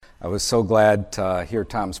I was so glad to hear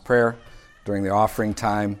Tom's prayer during the offering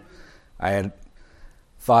time. I had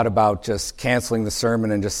thought about just canceling the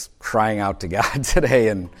sermon and just crying out to God today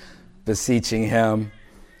and beseeching Him.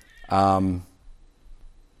 But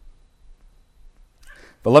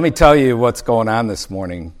let me tell you what's going on this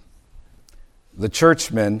morning. The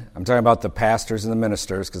churchmen, I'm talking about the pastors and the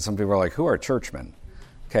ministers, because some people are like, who are churchmen?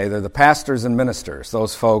 Okay, they're the pastors and ministers,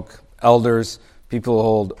 those folk, elders, people who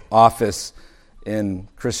hold office in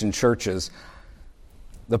Christian churches.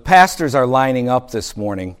 The pastors are lining up this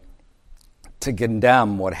morning to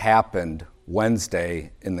condemn what happened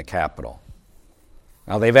Wednesday in the Capitol.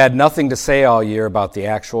 Now, they've had nothing to say all year about the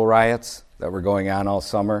actual riots that were going on all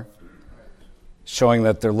summer, showing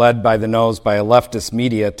that they're led by the nose by a leftist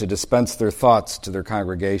media to dispense their thoughts to their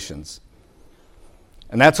congregations.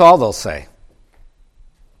 And that's all they'll say.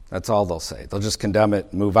 That's all they'll say. They'll just condemn it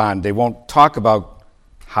and move on. They won't talk about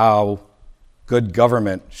how good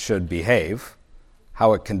government should behave,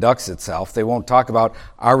 how it conducts itself. They won't talk about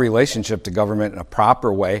our relationship to government in a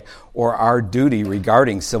proper way or our duty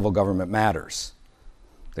regarding civil government matters.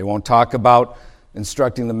 They won't talk about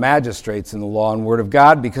instructing the magistrates in the law and word of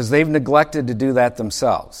God because they've neglected to do that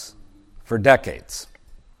themselves for decades.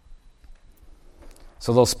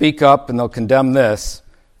 So they'll speak up and they'll condemn this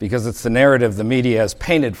because it's the narrative the media has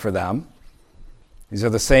painted for them. These are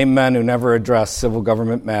the same men who never address civil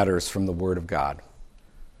government matters from the Word of God.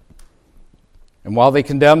 And while they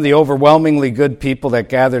condemn the overwhelmingly good people that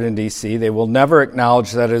gathered in D.C., they will never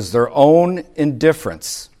acknowledge that it is their own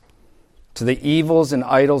indifference to the evils and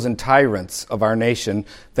idols and tyrants of our nation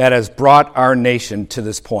that has brought our nation to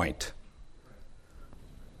this point.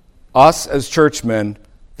 Us as churchmen,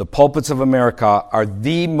 the pulpits of America, are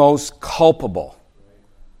the most culpable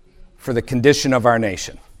for the condition of our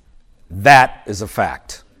nation. That is a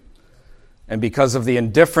fact. And because of the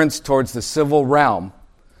indifference towards the civil realm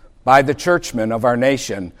by the churchmen of our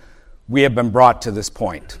nation, we have been brought to this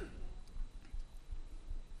point.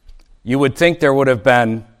 You would think there would have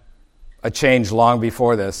been a change long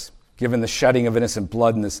before this, given the shedding of innocent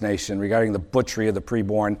blood in this nation, regarding the butchery of the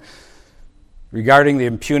preborn, regarding the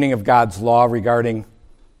impugning of God's law, regarding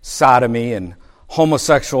sodomy and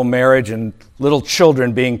homosexual marriage and little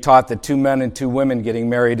children being taught that two men and two women getting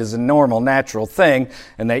married is a normal, natural thing,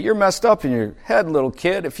 and that you're messed up in your head, little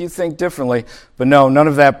kid, if you think differently. But no, none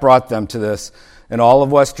of that brought them to this. And all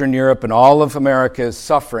of Western Europe and all of America is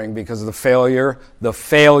suffering because of the failure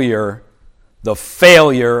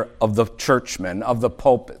of the churchmen, of the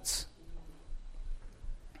pulpits.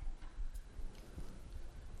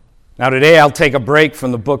 Now today I'll take a break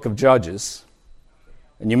from the book of Judges.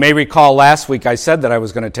 And you may recall last week I said that I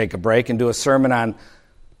was going to take a break and do a sermon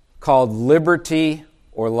called Liberty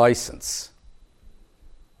or License.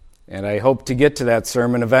 And I hope to get to that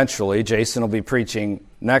sermon eventually. Jason will be preaching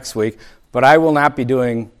next week. But I will not be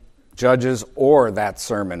doing Judges or that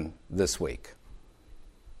sermon this week,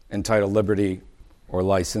 entitled Liberty or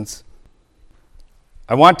License.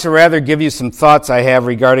 I want to rather give you some thoughts I have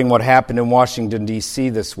regarding what happened in Washington, D.C.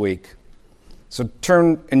 this week. So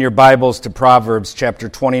turn in your Bibles to Proverbs chapter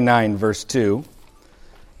 29, verse 2.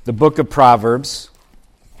 The book of Proverbs,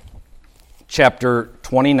 chapter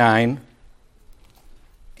 29,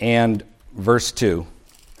 and verse 2.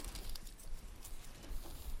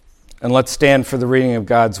 And let's stand for the reading of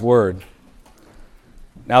God's Word.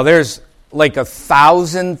 Now there's like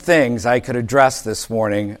 1,000 things I could address this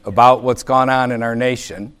morning about what's gone on in our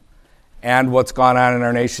nation and what's gone on in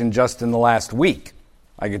our nation just in the last week.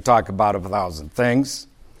 I could talk about 1,000 things.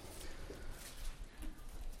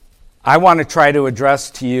 I want to try to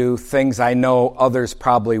address to you things I know others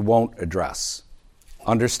probably won't address.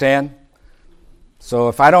 Understand? So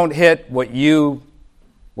if I don't hit what you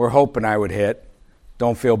were hoping I would hit,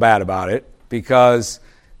 don't feel bad about it, because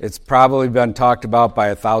it's probably been talked about by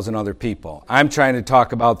 1,000 other people. I'm trying to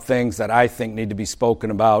talk about things that I think need to be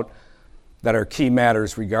spoken about that are key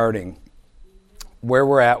matters regarding where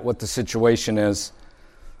we're at, what the situation is,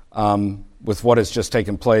 with what has just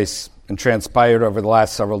taken place and transpired over the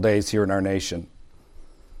last several days here in our nation.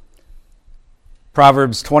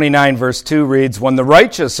 Proverbs 29 verse 2 reads, "When the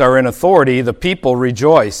righteous are in authority, the people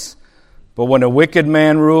rejoice. But when a wicked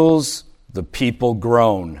man rules, the people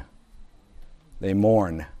groan." They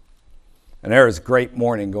mourn. And there is great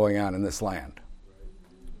mourning going on in this land.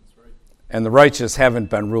 And the righteous haven't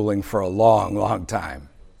been ruling for a long, long time.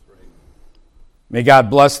 May God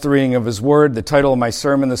bless the reading of His Word. The title of my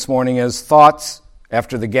sermon this morning is Thoughts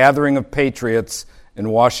After the Gathering of Patriots in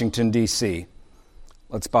Washington, D.C.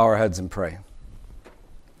 Let's bow our heads and pray.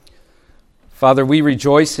 Father, we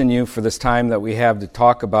rejoice in You for this time that we have to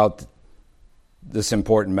talk about this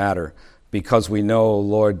important matter. because we know,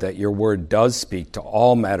 Lord, that your word does speak to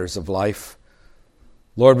all matters of life.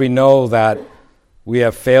 Lord, we know that we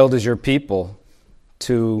have failed as your people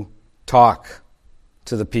to talk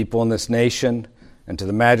to the people in this nation and to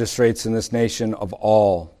the magistrates in this nation of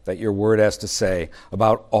all that your word has to say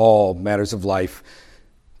about all matters of life,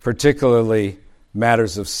 particularly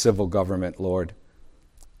matters of civil government, Lord.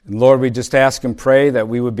 And Lord, we just ask and pray that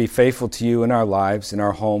we would be faithful to you in our lives, in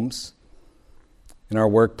our homes, in our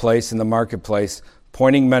workplace, in the marketplace,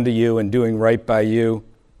 pointing men to you and doing right by you,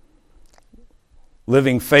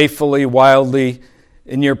 living faithfully, wildly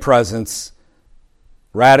in your presence,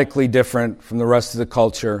 radically different from the rest of the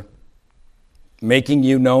culture, making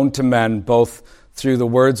you known to men, both through the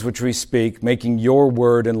words which we speak, making your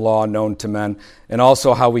word and law known to men, and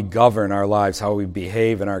also how we govern our lives, how we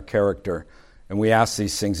behave in our character. And we ask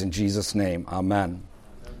these things in Jesus' name. Amen.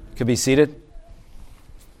 You could be seated.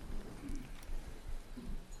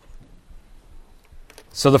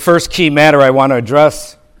 So the first key matter I want to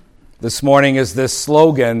address this morning is this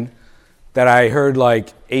slogan that I heard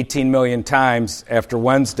like 18 million times after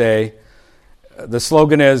Wednesday. The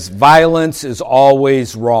slogan is, "Violence is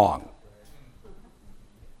always wrong."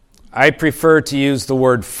 I prefer to use the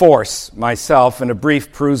word force myself, and a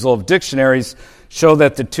brief perusal of dictionaries show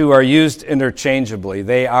that the two are used interchangeably.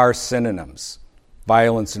 They are synonyms.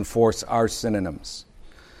 Violence and force are synonyms.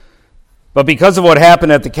 But because of what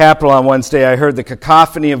happened at the Capitol on Wednesday, I heard the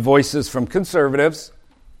cacophony of voices from conservatives,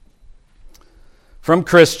 from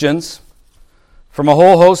Christians, from a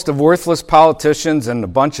whole host of worthless politicians and a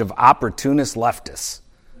bunch of opportunist leftists.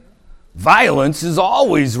 Violence is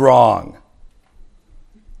always wrong.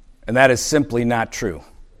 And that is simply not true.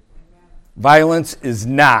 Violence is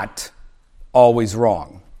not always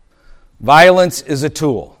wrong. Violence is a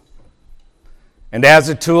tool. And as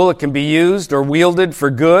a tool, it can be used or wielded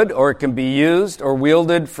for good, or it can be used or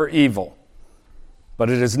wielded for evil. But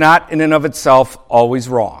it is not in and of itself always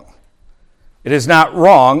wrong. It is not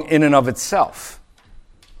wrong in and of itself.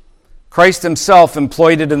 Christ himself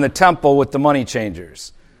employed it in the temple with the money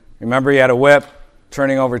changers. Remember, he had a whip,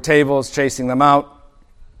 turning over tables, chasing them out.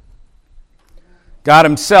 God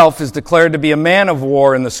himself is declared to be a man of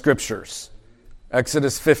war in the Scriptures.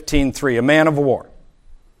 Exodus 15:3, a man of war.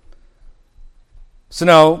 So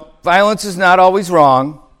no, violence is not always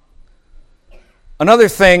wrong. Another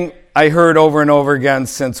thing I heard over and over again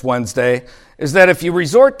since Wednesday is that if you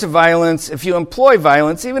resort to violence, if you employ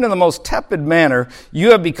violence, even in the most tepid manner,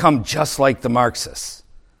 you have become just like the Marxists.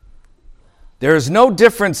 There is no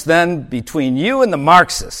difference then between you and the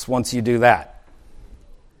Marxists once you do that.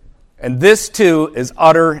 And this, too, is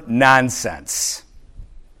utter nonsense.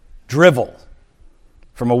 Drivel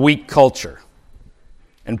from a weak culture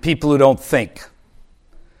and people who don't think.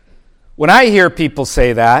 When I hear people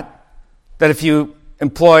say that if you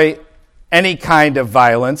employ any kind of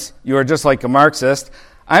violence, you are just like a Marxist,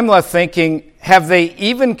 I'm left thinking, have they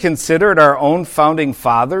even considered our own founding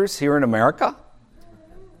fathers here in America?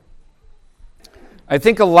 I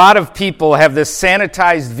think a lot of people have this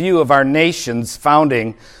sanitized view of our nation's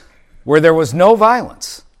founding where there was no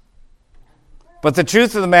violence. But the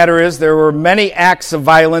truth of the matter is there were many acts of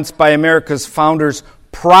violence by America's founders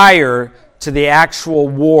prior to the actual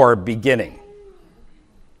war beginning.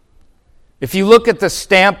 If you look at the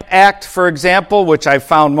Stamp Act, for example, which I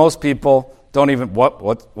found most people don't even,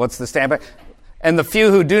 what's the Stamp Act? And the few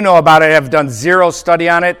who do know about it have done zero study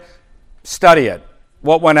on it. Study it.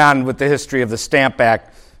 What went on with the history of the Stamp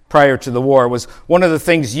Act prior to the war was one of the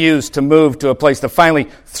things used to move to a place to finally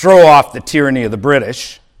throw off the tyranny of the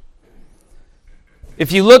British.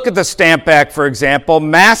 If you look at the Stamp Act, for example,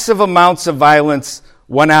 massive amounts of violence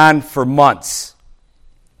went on for months.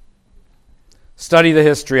 Study the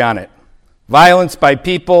history on it. Violence by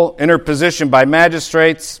people, interposition by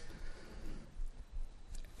magistrates.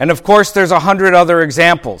 And of course, there's 100 other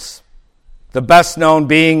examples, the best known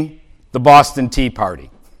being the Boston Tea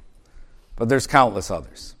Party. But there's countless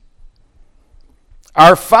others.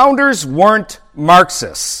 Our founders weren't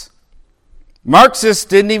Marxists. Marxists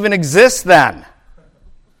didn't even exist then.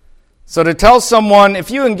 So to tell someone,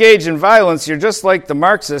 if you engage in violence, you're just like the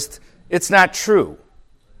Marxist, it's not true.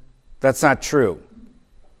 That's not true.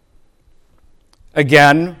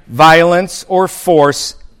 Again, violence or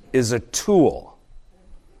force is a tool.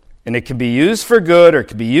 And it can be used for good or it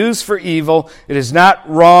can be used for evil. It is not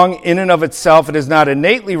wrong in and of itself. It is not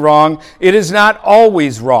innately wrong. It is not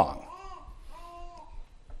always wrong.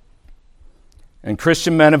 And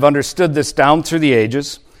Christian men have understood this down through the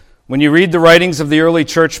ages. When you read the writings of the early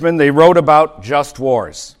churchmen, they wrote about just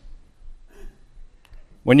wars.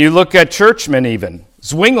 When you look at churchmen even,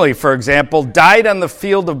 Zwingli, for example, died on the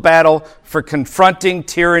field of battle for confronting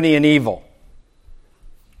tyranny and evil.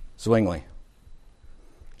 Zwingli.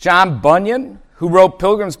 John Bunyan, who wrote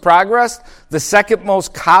Pilgrim's Progress, the second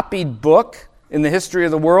most copied book in the history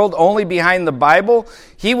of the world, only behind the Bible,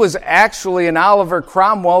 he was actually in Oliver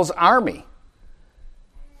Cromwell's army.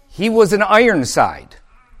 He was an Ironside.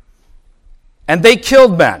 And they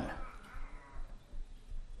killed men.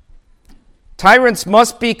 Tyrants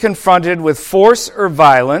must be confronted with force or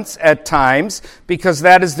violence at times because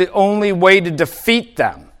that is the only way to defeat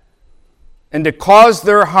them and to cause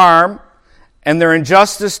their harm and their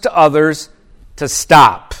injustice to others to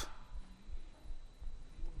stop.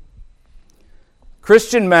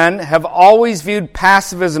 Christian men have always viewed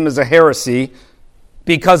pacifism as a heresy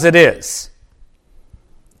because it is.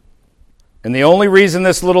 And the only reason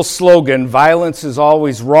this little slogan, violence is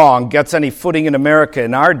always wrong, gets any footing in America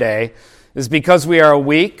in our day is because we are a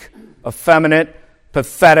weak, effeminate,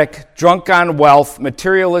 pathetic, drunk on wealth,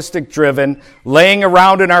 materialistic-driven, laying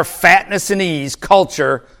around in our fatness and ease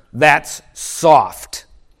culture that's soft.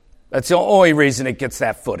 That's the only reason it gets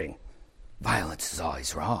that footing. Violence is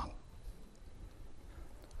always wrong.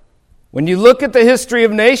 When you look at the history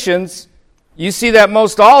of nations, you see that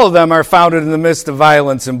most all of them are founded in the midst of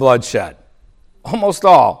violence and bloodshed. Almost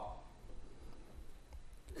all.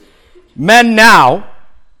 Men now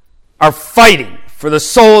are fighting for the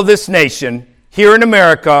soul of this nation here in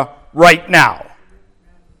America right now.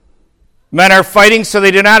 Men are fighting so they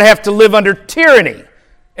do not have to live under tyranny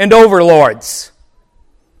and overlords.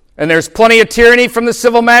 And there's plenty of tyranny from the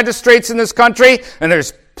civil magistrates in this country, and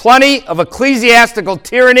there's plenty of ecclesiastical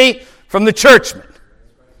tyranny from the churchmen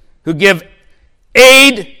who give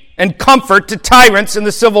aid and comfort to tyrants in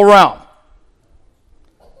the civil realm.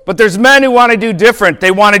 But there's men who want to do different.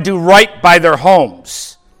 They want to do right by their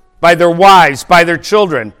homes, by their wives, by their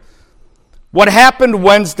children. What happened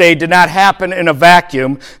Wednesday did not happen in a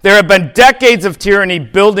vacuum. There have been decades of tyranny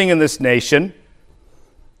building in this nation.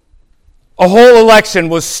 A whole election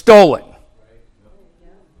was stolen.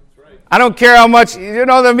 I don't care how much,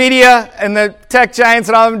 the media and the tech giants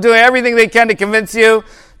and all of them doing everything they can to convince you,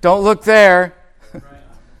 don't look there.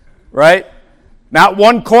 Right? Not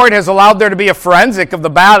one court has allowed there to be a forensic of the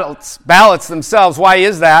ballots themselves. Why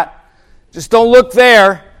is that? Just don't look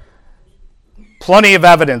there. Plenty of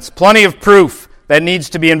evidence, plenty of proof that needs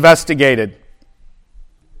to be investigated.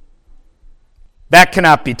 That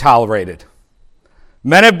cannot be tolerated.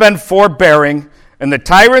 Men have been forbearing, and the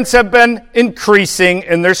tyrants have been increasing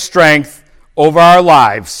in their strength over our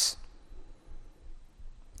lives.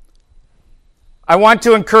 I want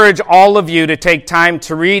to encourage all of you to take time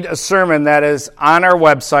to read a sermon that is on our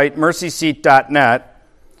website, mercyseat.net,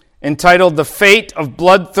 entitled The Fate of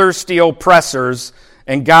Bloodthirsty Oppressors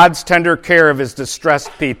and God's Tender Care of His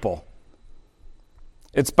Distressed People.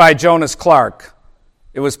 It's by Jonas Clark.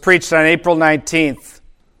 It was preached on April 19th,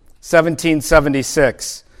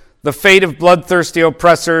 1776. The Fate of Bloodthirsty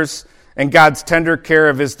Oppressors and God's Tender Care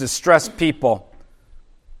of His Distressed People.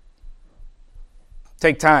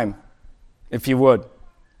 Take time, if you would.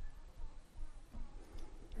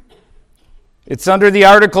 It's under the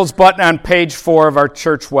Articles button on page 4 of our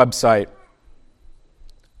church website.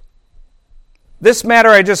 This matter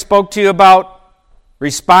I just spoke to you about,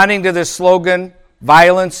 responding to this slogan,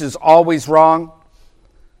 violence is always wrong.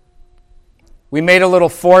 We made a little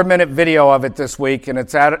 4-minute video of it this week, and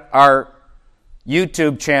it's at our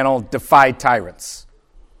YouTube channel, Defy Tyrants.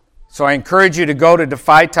 So I encourage you to go to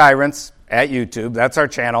Defy Tyrants at YouTube, that's our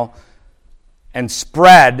channel, and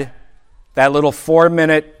spread that little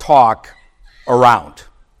 4-minute talk around.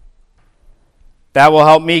 That will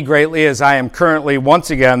help me greatly as I am currently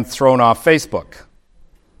once again thrown off Facebook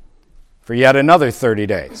for yet another 30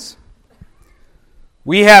 days.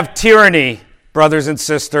 We have tyranny, brothers and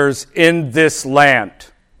sisters, in this land.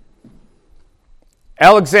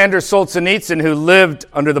 Alexander Solzhenitsyn, who lived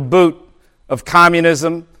under the boot of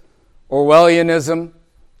communism, Orwellianism,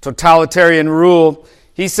 totalitarian rule,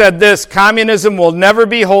 he said this: communism will never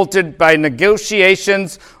be halted by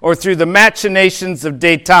negotiations or through the machinations of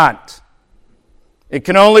détente. It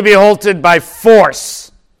can only be halted by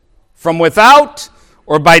force from without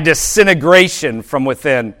or by disintegration from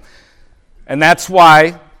within. And that's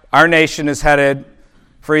why our nation is headed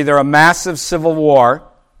for either a massive civil war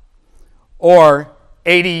or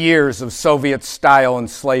 80 years of Soviet-style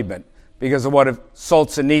enslavement because of what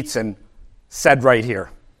Solzhenitsyn said right here.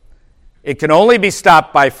 It can only be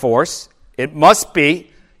stopped by force. It must be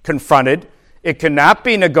confronted. It cannot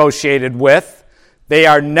be negotiated with. They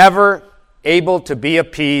are never able to be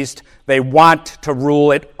appeased. They want to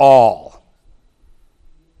rule it all.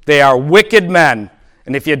 They are wicked men.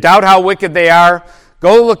 And if you doubt how wicked they are,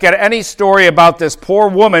 Go look at any story about this poor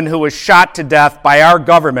woman who was shot to death by our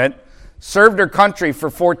government, served her country for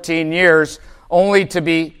 14 years, only to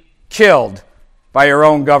be killed by her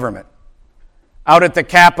own government out at the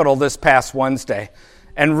Capitol this past Wednesday.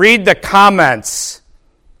 And read the comments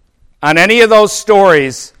on any of those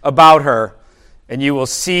stories about her, and you will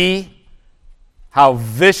see how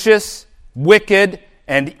vicious, wicked,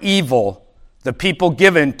 and evil the people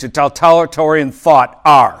given to totalitarian thought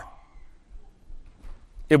are.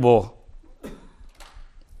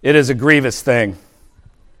 It is a grievous thing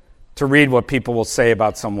to read what people will say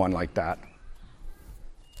about someone like that.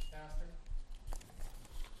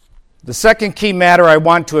 The second key matter I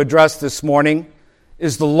want to address this morning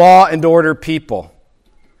is the law and order people.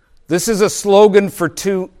 This is a slogan for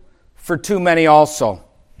too many also.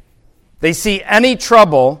 They see any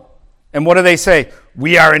trouble, and what do they say?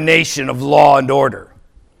 We are a nation of law and order.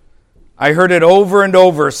 I heard it over and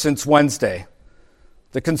over since Wednesday.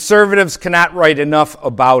 The conservatives cannot write enough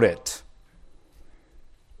about it.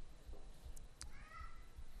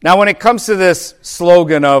 Now, when it comes to this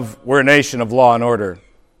slogan of we're a nation of law and order,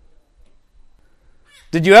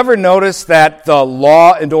 did you ever notice that the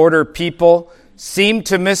law and order people seem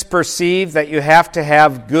to misperceive that you have to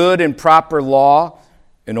have good and proper law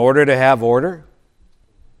in order to have order?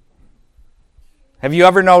 Have you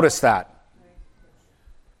ever noticed that?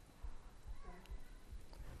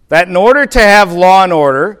 That in order to have law and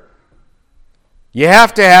order, you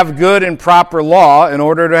have to have good and proper law in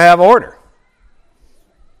order to have order.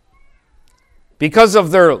 Because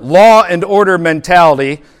of their law and order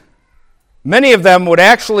mentality, many of them would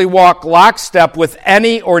actually walk lockstep with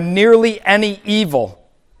any or nearly any evil.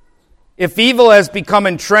 If evil has become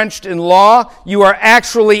entrenched in law, you are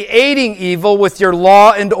actually aiding evil with your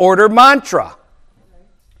law and order mantra.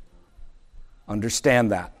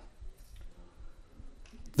 Understand that.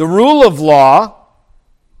 The rule of law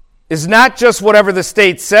is not just whatever the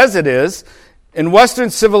state says it is. In Western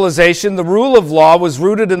civilization, the rule of law was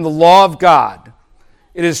rooted in the law of God.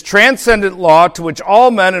 It is transcendent law to which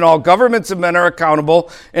all men and all governments of men are accountable,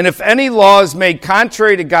 and if any law is made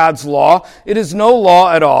contrary to God's law, it is no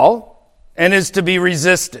law at all and is to be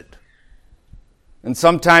resisted. And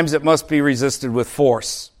sometimes it must be resisted with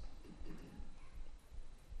force.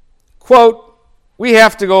 Quote, we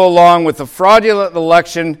have to go along with the fraudulent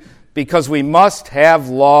election because we must have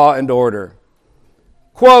law and order.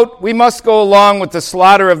 Quote, we must go along with the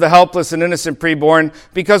slaughter of the helpless and innocent preborn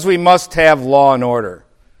because we must have law and order.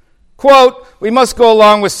 Quote, we must go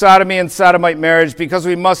along with sodomy and sodomite marriage because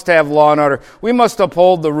we must have law and order. We must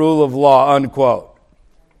uphold the rule of law, unquote.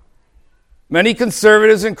 Many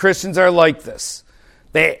conservatives and Christians are like this.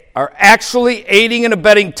 They are actually aiding and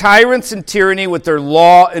abetting tyrants and tyranny with their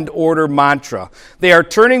law and order mantra. They are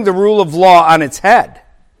turning the rule of law on its head.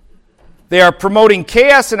 They are promoting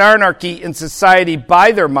chaos and anarchy in society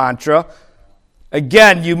by their mantra.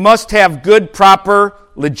 Again, you must have good, proper,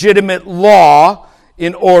 legitimate law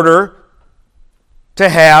in order to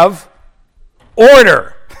have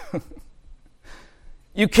order.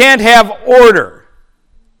 You can't have order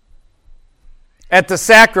at the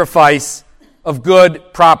sacrifice of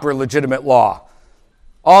good, proper, legitimate law.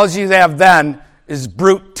 All you have then is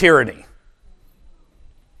brute tyranny.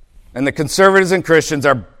 And the conservatives and Christians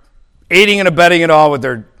are aiding and abetting it all with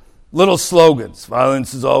their little slogans.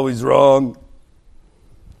 Violence is always wrong.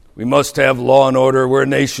 We must have law and order. We're a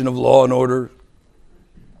nation of law and order.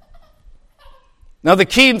 Now, the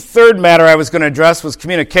key third matter I was going to address was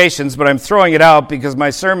communications, but I'm throwing it out because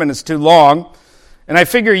my sermon is too long, and I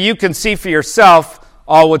figure you can see for yourself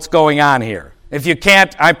all what's going on here. If you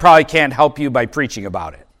can't, I probably can't help you by preaching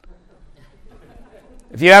about it.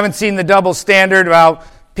 If you haven't seen the double standard about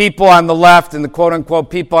people on the left and the quote-unquote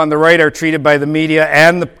people on the right are treated by the media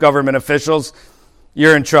and the government officials,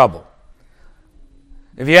 you're in trouble.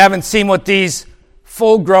 If you haven't seen what these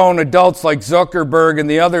full-grown adults like Zuckerberg and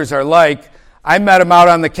the others are like, I met them out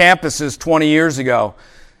on the campuses 20 years ago.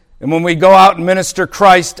 And when we go out and minister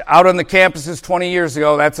Christ out on the campuses 20 years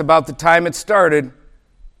ago, that's about the time it started.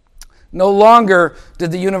 No longer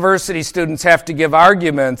did the university students have to give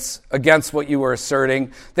arguments against what you were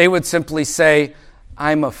asserting. They would simply say,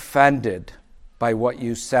 I'm offended by what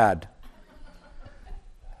you said.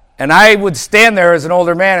 And I would stand there as an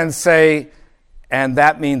older man and say, and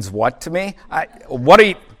that means what to me?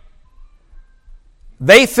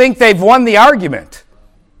 They think they've won the argument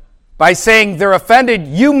by saying they're offended.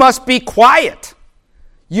 You must be quiet.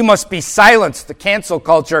 You must be silenced, the cancel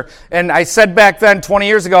culture. And I said back then, 20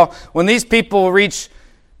 years ago, when these people reach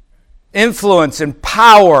influence and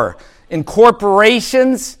power in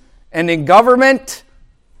corporations and in government,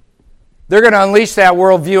 they're going to unleash that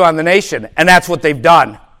worldview on the nation, and that's what they've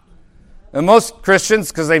done. And most Christians,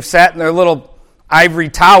 because they've sat in their little ivory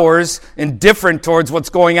towers, indifferent towards what's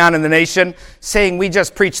going on in the nation, saying we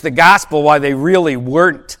just preach the gospel while they really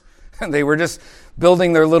weren't. They were just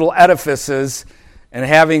building their little edifices and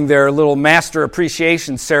having their little master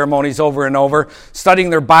appreciation ceremonies over and over, studying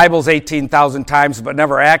their Bibles 18,000 times but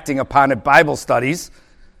never acting upon it, Bible studies.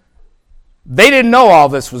 They didn't know all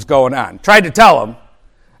this was going on. Tried to tell them.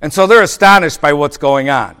 And so they're astonished by what's going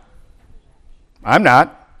on. I'm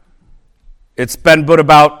not. It's been put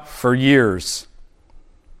about for years.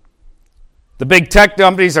 The big tech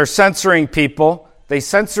companies are censoring people. They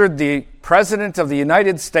censored the President of the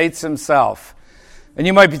United States himself. And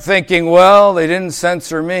you might be thinking, well, they didn't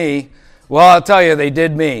censor me. Well, I'll tell you, they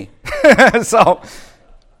did me. So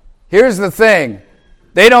here's the thing.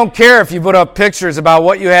 They don't care if you put up pictures about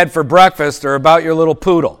what you had for breakfast or about your little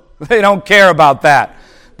poodle. They don't care about that.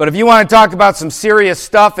 But if you want to talk about some serious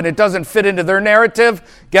stuff and it doesn't fit into their narrative,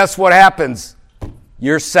 guess what happens?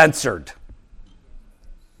 You're censored.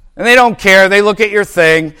 And they don't care. They look at your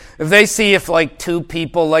thing. If they see if like 2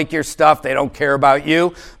 people like your stuff, they don't care about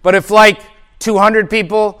you. But if like 200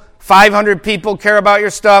 people, 500 people care about your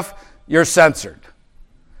stuff, you're censored.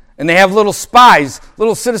 And they have little spies,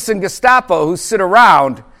 little citizen Gestapo who sit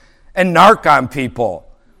around and narc on people.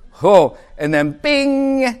 Oh, and then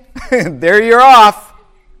bing, there you're off.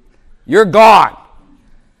 You're gone.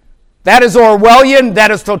 That is Orwellian.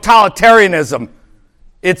 That is totalitarianism.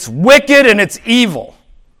 It's wicked and it's evil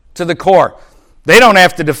to the core. They don't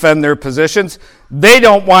have to defend their positions. They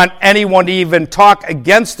don't want anyone to even talk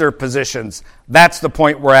against their positions. That's the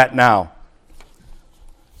point we're at now.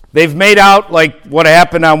 They've made out like what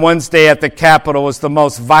happened on Wednesday at the Capitol was the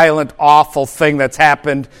most violent, awful thing that's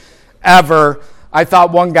happened ever. I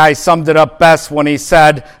thought one guy summed it up best when he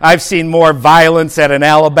said, I've seen more violence at an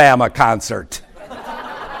Alabama concert.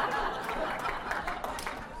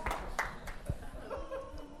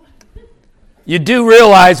 You do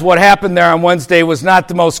realize what happened there on Wednesday was not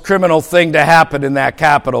the most criminal thing to happen in that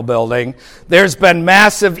Capitol building. There's been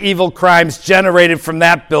massive evil crimes generated from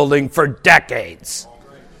that building for decades.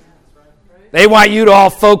 They want you to all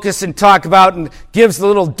focus and talk about and gives the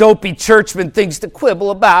little dopey churchmen things to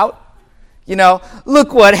quibble about. You know,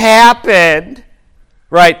 look what happened.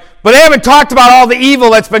 Right? But they haven't talked about all the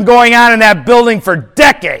evil that's been going on in that building for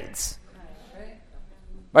decades.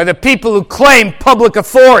 By the people who claim public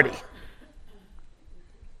authority.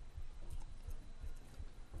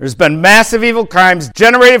 There's been massive evil crimes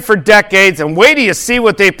generated for decades, and wait till you see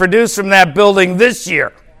what they produce from that building this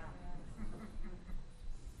year.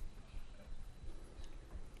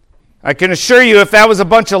 I can assure you, if that was a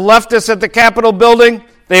bunch of leftists at the Capitol building,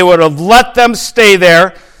 they would have let them stay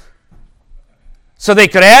there so they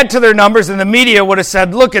could add to their numbers, and the media would have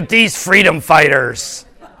said, look at these freedom fighters.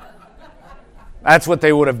 That's what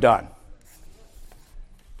they would have done.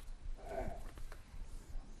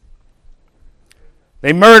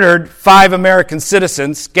 They murdered 5 American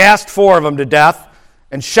citizens, gassed 4 of them to death,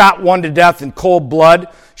 and shot 1 to death in cold blood.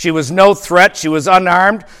 She was no threat. She was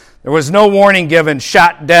unarmed. There was no warning given.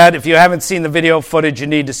 Shot dead. If you haven't seen the video footage, you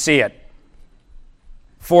need to see it.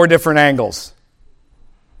 4 different angles.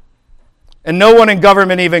 And no one in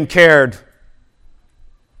government even cared.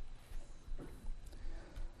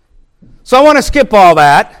 So I want to skip all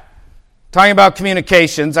that, talking about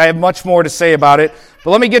communications. I have much more to say about it. But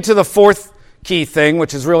let me get to the 4th key thing,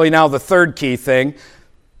 which is really now the 3rd key thing.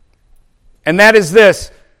 And that is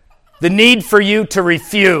this: the need for you to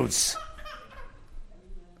refuse.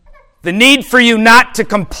 The need for you not to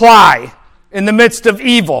comply in the midst of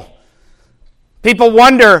evil. People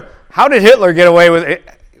wonder, how did Hitler get away with it,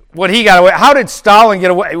 what he got away? How did Stalin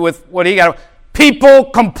get away with what he got away? People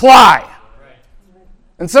comply.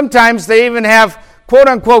 And sometimes they even have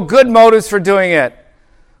quote-unquote good motives for doing it.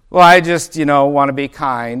 Well, I just, want to be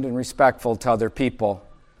kind and respectful to other people.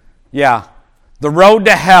 Yeah, the road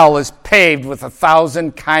to hell is paved with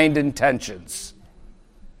 1,000 kind intentions.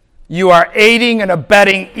 You are aiding and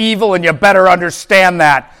abetting evil, and you better understand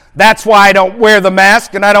that. That's why I don't wear the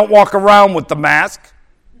mask, and I don't walk around with the mask.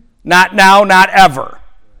 Not now, not ever.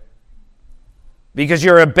 Because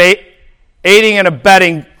you're aiding and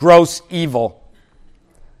abetting gross evil.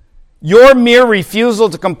 Your mere refusal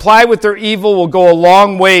to comply with their evil will go a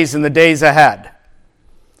long ways in the days ahead.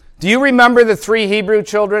 Do you remember the 3 Hebrew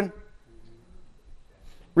children?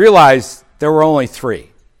 Realize there were only 3.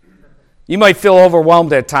 You might feel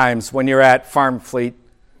overwhelmed at times when you're at Farm Fleet,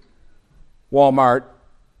 Walmart,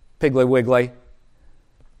 Piggly Wiggly,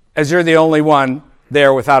 as you're the only one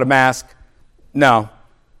there without a mask. No.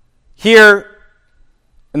 Here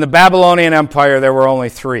in the Babylonian Empire, there were only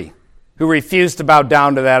 3 who refuse to bow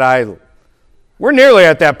down to that idol. We're nearly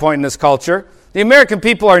at that point in this culture. The American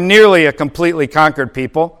people are nearly a completely conquered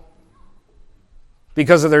people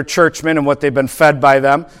because of their churchmen and what they've been fed by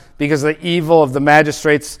them, because of the evil of the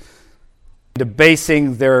magistrates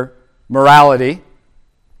debasing their morality.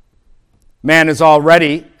 Man is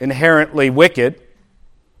already inherently wicked,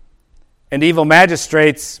 and evil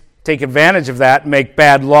magistrates take advantage of that and make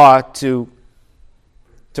bad law to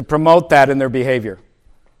promote that in their behavior.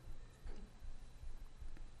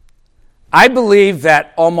 I believe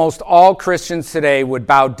that almost all Christians today would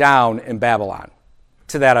bow down in Babylon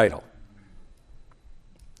to that idol.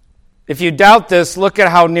 If you doubt this, look at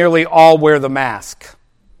how nearly all wear the mask.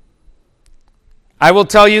 I will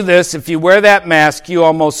tell you this, if you wear that mask, you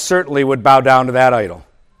almost certainly would bow down to that idol.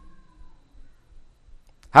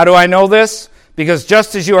 How do I know this? Because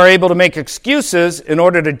just as you are able to make excuses in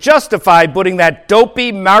order to justify putting that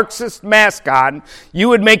dopey Marxist mask on, you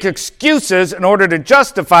would make excuses in order to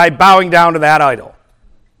justify bowing down to that idol.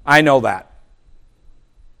 I know that.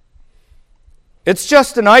 It's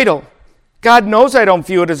just an idol. God knows I don't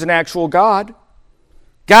view it as an actual God.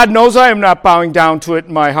 God knows I am not bowing down to it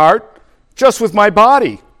in my heart, just with my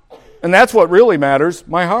body. And that's what really matters,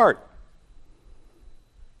 my heart.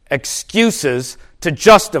 Excuses to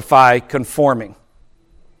justify conforming.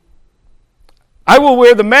 I will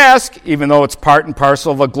wear the mask, even though it's part and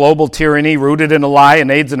parcel of a global tyranny rooted in a lie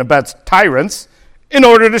and aids and abets tyrants, in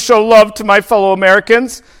order to show love to my fellow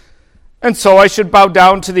Americans. And so I should bow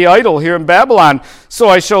down to the idol here in Babylon. So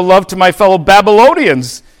I show love to my fellow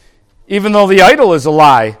Babylonians, even though the idol is a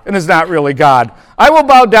lie and is not really God. I will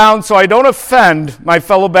bow down so I don't offend my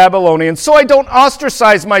fellow Babylonians, so I don't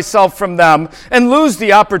ostracize myself from them and lose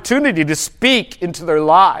the opportunity to speak into their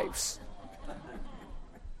lives.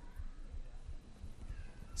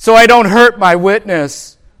 So I don't hurt my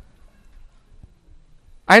witness.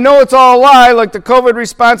 I know it's all a lie, like the COVID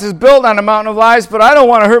response is built on a mountain of lies, but I don't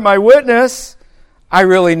want to hurt my witness. I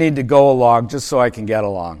really need to go along just so I can get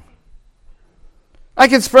along. I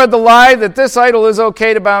can spread the lie that this idol is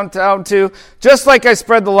okay to bow down to, just like I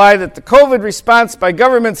spread the lie that the COVID response by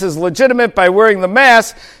governments is legitimate by wearing the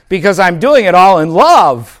mask, because I'm doing it all in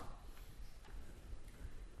love.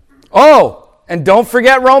 Oh, and don't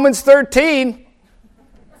forget Romans 13.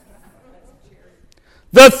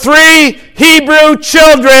 The 3 Hebrew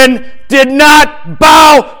children did not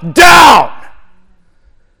bow down.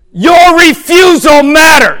 Your refusal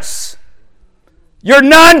matters. Your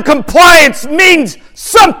non-compliance means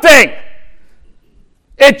something.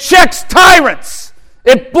 It checks tyrants.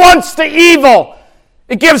 It blunts the evil.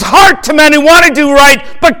 It gives heart to men who want to do right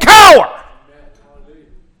but cower.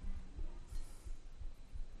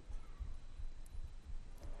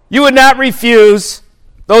 You would not refuse.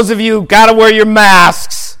 Those of you who got to wear your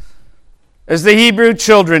masks, as the Hebrew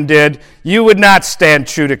children did, you would not stand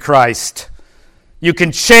true to Christ. You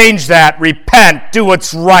can change that, repent, do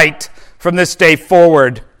what's right from this day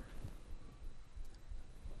forward.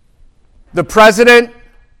 The president,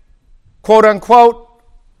 quote unquote,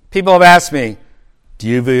 people have asked me, do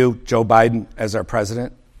you view Joe Biden as our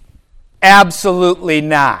president? Absolutely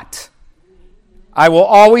not. I will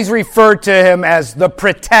always refer to him as the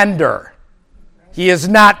pretender. He is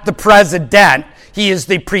not the president. He is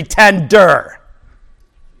the pretender.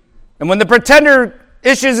 And when the pretender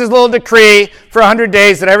issues his little decree for 100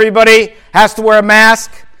 days that everybody has to wear a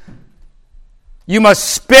mask, you must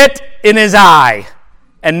spit in his eye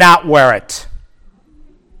and not wear it.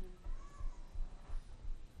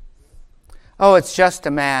 Oh, it's just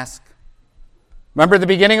a mask. Remember the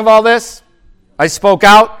beginning of all this? I spoke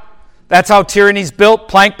out. That's how tyranny's built,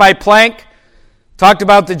 plank by plank. Talked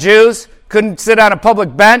about the Jews. Couldn't sit on a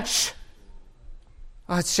public bench.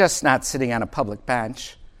 Oh, it's just not sitting on a public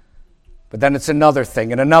bench. But then it's another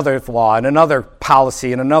thing, and another law, and another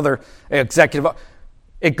policy, and another executive.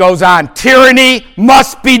 It goes on. Tyranny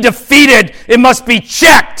must be defeated. It must be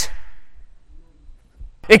checked.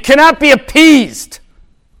 It cannot be appeased.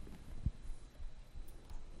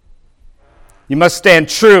 You must stand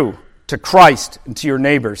true to Christ and to your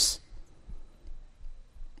neighbors.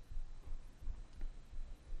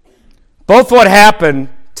 Both what happened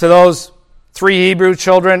to those 3 Hebrew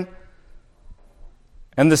children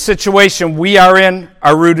and the situation we are in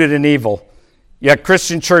are rooted in evil. Yet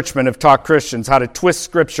Christian churchmen have taught Christians how to twist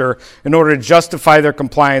Scripture in order to justify their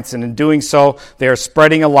compliance, and in doing so, they are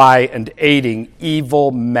spreading a lie and aiding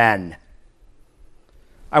evil men.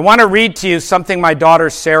 I want to read to you something my daughter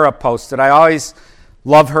Sarah posted. I always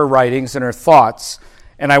love her writings and her thoughts,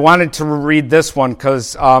 and I wanted to read this one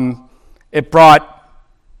because it brought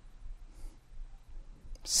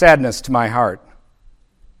sadness to my heart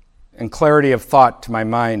and clarity of thought to my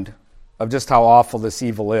mind of just how awful this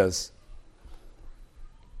evil is.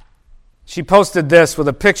 She posted this with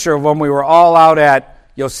a picture of when we were all out at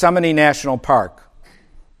Yosemite National Park,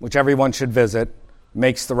 which everyone should visit.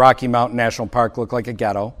 Makes the Rocky Mountain National Park look like a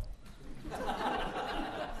ghetto.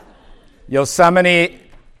 Yosemite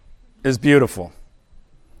is beautiful.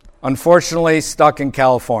 Unfortunately, stuck in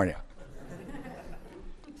California.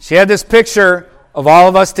 She had this picture of all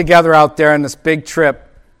of us together out there on this big trip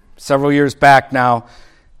several years back now,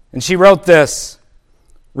 and she wrote this: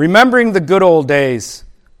 remembering the good old days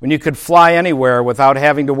when you could fly anywhere without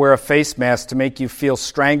having to wear a face mask to make you feel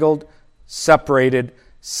strangled, separated,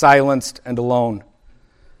 silenced, and alone.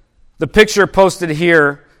 The picture posted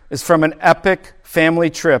here is from an epic family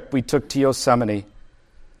trip we took to Yosemite.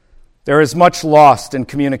 There is much lost in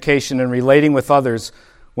communication and relating with others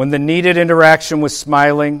when the needed interaction with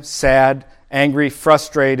smiling, sad, angry,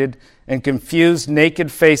 frustrated, and confused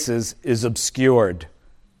naked faces is obscured.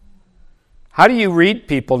 How do you read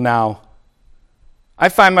people now? I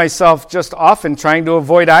find myself just often trying to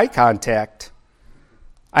avoid eye contact.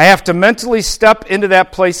 I have to mentally step into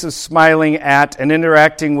that place of smiling at and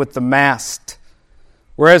interacting with the masked,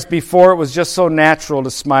 whereas before it was just so natural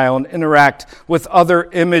to smile and interact with other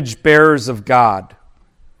image bearers of God.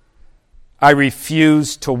 I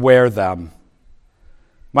refuse to wear them.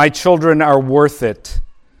 My children are worth it.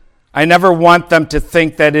 I never want them to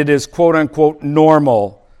think that it is quote-unquote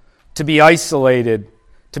normal to be isolated,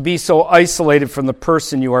 to be so isolated from the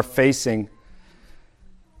person you are facing.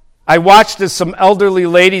 I watched as some elderly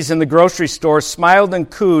ladies in the grocery store smiled and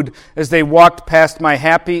cooed as they walked past my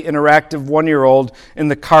happy, interactive 1-year-old in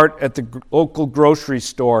the cart at the local grocery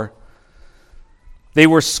store. They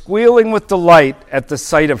were squealing with delight at the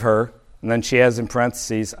sight of her, and then she has in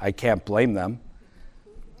parentheses, I can't blame them.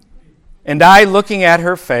 And I, looking at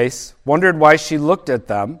her face, wondered why she looked at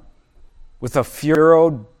them with a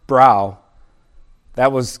furrowed brow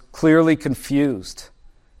that was clearly confused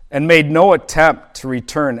and made no attempt to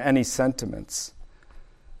return any sentiments.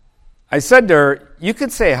 I said to her, you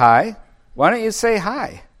could say hi. Why don't you say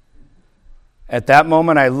hi? At that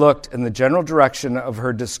moment, I looked in the general direction of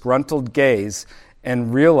her disgruntled gaze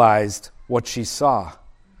and realized what she saw.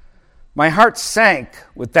 My heart sank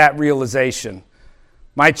with that realization.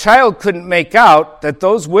 My child couldn't make out that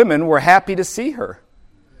those women were happy to see her.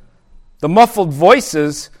 The muffled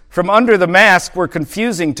voices from under the mask were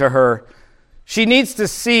confusing to her. She needs to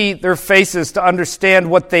see their faces to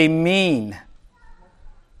understand what they mean.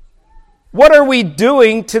 What are we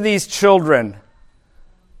doing to these children?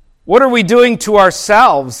 What are we doing to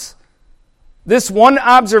ourselves? This one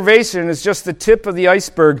observation is just the tip of the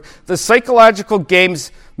iceberg. The psychological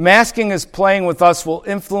games masking is playing with us will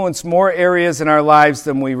influence more areas in our lives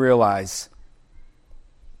than we realize.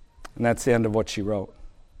 And that's the end of what she wrote.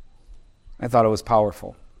 I thought it was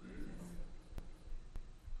powerful.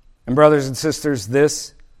 And brothers and sisters,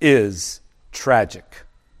 this is tragic.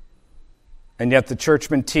 And yet the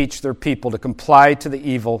churchmen teach their people to comply to the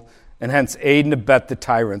evil and hence aid and abet the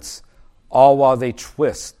tyrants, all while they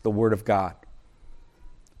twist the word of God.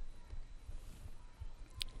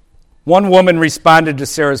 One woman responded to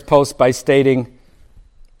Sarah's post by stating,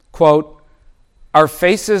 quote, our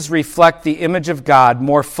faces reflect the image of God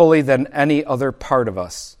more fully than any other part of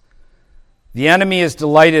us. The enemy is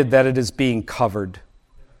delighted that it is being covered.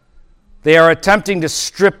 They are attempting to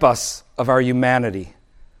strip us of our humanity,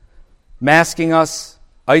 masking us,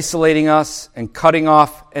 isolating us, and cutting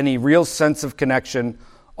off any real sense of connection,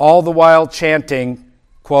 all the while chanting,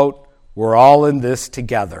 quote, we're all in this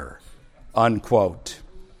together, unquote.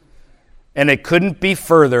 And it couldn't be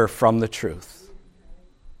further from the truth.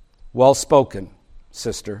 Well spoken,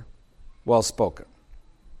 sister. Well spoken.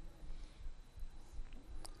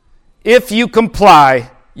 If you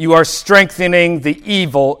comply, you are strengthening the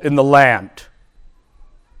evil in the land.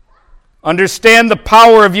 Understand the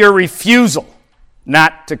power of your refusal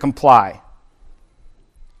not to comply.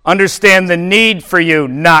 Understand the need for you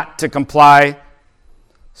not to comply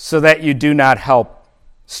so that you do not help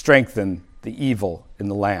strengthen the evil in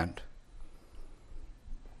the land.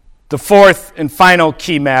 The fourth and final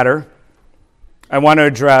key matter I want to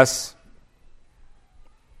address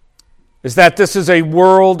is that this is a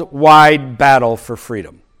worldwide battle for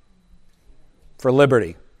freedom, for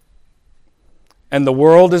liberty. And the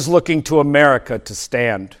world is looking to America to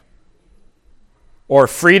stand. Or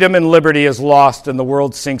freedom and liberty is lost and the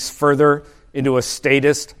world sinks further into a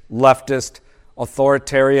statist, leftist,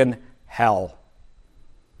 authoritarian hell.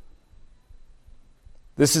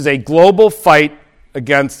 This is a global fight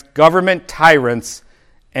against government tyrants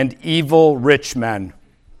and evil rich men.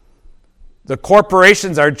 The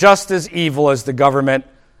corporations are just as evil as the government.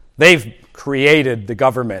 They've created the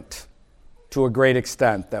government. to a great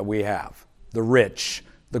extent that we have. The rich,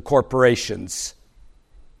 the corporations.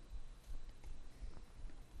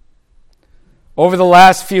 Over the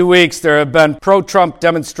last few weeks, there have been pro-Trump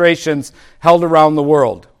demonstrations held around the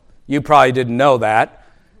world. You probably didn't know that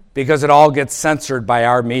because it all gets censored by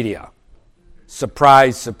our media.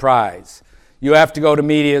 Surprise, surprise. You have to go to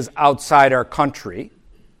medias outside our country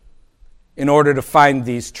in order to find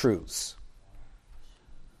these truths.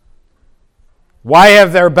 Why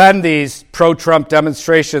have there been these pro-Trump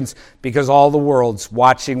demonstrations? Because all the world's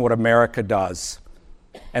watching what America does.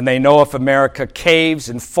 And they know if America caves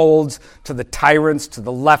and folds to the tyrants, to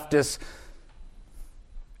the leftists,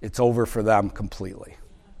 it's over for them completely.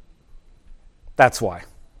 That's why.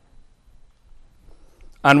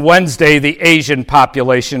 On Wednesday, the Asian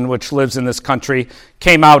population, which lives in this country,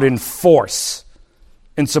 came out in force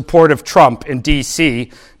in support of Trump in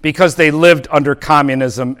D.C. because they lived under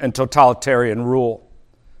communism and totalitarian rule.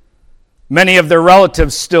 Many of their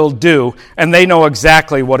relatives still do, and they know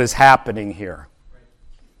exactly what is happening here.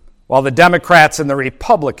 While the Democrats and the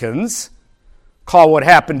Republicans call what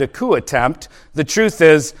happened a coup attempt, the truth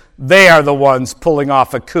is they are the ones pulling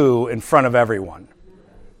off a coup in front of everyone.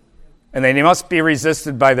 And they must be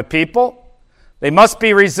resisted by the people. They must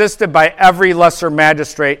be resisted by every lesser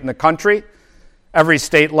magistrate in the country, every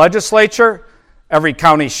state legislature, every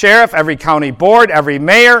county sheriff, every county board, every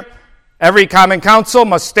mayor, every common council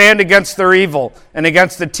must stand against their evil and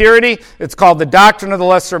against the tyranny. It's called the doctrine of the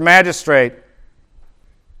lesser magistrate.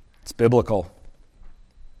 It's biblical.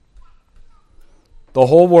 The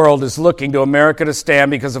whole world is looking to America to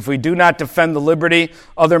stand because if we do not defend the liberty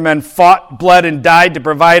other men fought, bled, and died to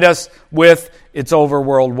provide us with, it's over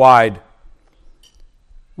worldwide.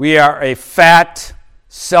 We are a fat,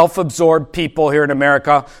 self-absorbed people here in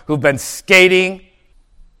America who've been skating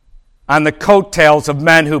on the coattails of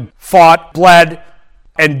men who fought, bled,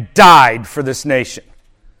 and died for this nation,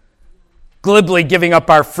 glibly giving up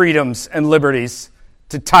our freedoms and liberties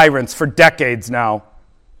to tyrants for decades now.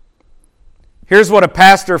 Here's what a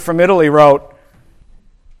pastor from Italy wrote.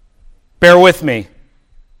 Bear with me.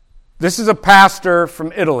 This is a pastor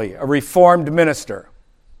from Italy, a reformed minister.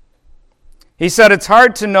 He said, it's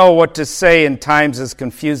hard to know what to say in times as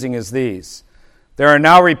confusing as these. There are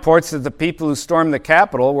now reports that the people who stormed the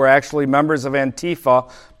Capitol were actually members of Antifa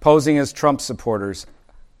posing as Trump supporters.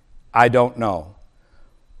 I don't know.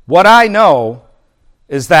 What I know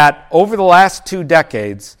is that over the last 2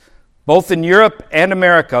 decades, both in Europe and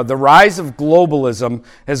America, the rise of globalism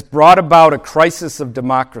has brought about a crisis of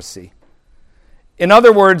democracy. In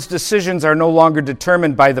other words, decisions are no longer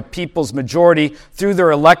determined by the people's majority through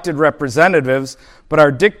their elected representatives, but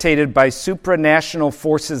are dictated by supranational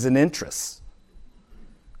forces and interests.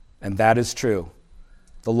 And that is true.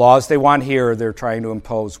 The laws they want here, they're trying to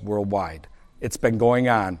impose worldwide. It's been going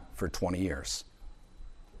on for 20 years.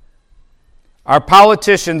 Our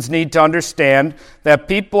politicians need to understand that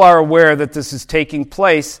people are aware that this is taking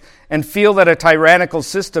place and feel that a tyrannical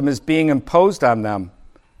system is being imposed on them.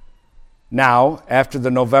 Now, after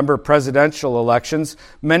the November presidential elections,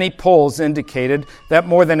 many polls indicated that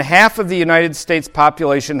more than half of the United States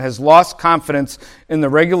population has lost confidence in the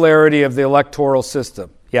regularity of the electoral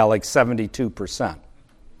system. Yeah, like 72%.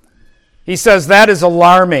 He says that is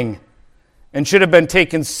alarming and should have been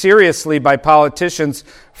taken seriously by politicians,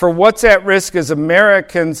 for what's at risk is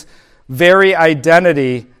Americans' very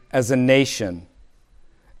identity as a nation.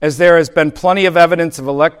 As there has been plenty of evidence of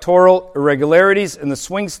electoral irregularities in the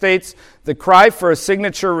swing states, the cry for a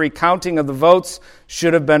signature recounting of the votes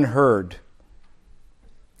should have been heard.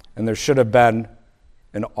 And there should have been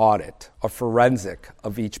an audit, a forensic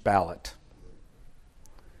of each ballot.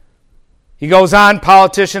 He goes on,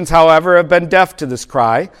 politicians, however, have been deaf to this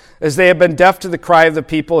cry, as they have been deaf to the cry of the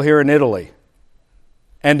people here in Italy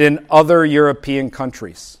and in other European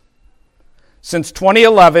countries. Since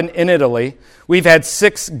 2011 in Italy, we've had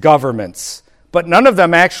 6 governments, but none of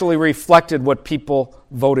them actually reflected what people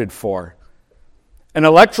voted for. An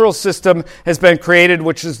electoral system has been created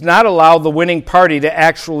which does not allow the winning party to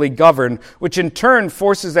actually govern, which in turn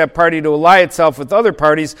forces that party to ally itself with other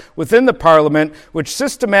parties within the parliament, which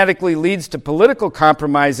systematically leads to political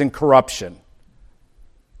compromise and corruption.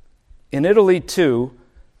 In Italy, too,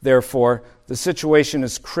 therefore, the situation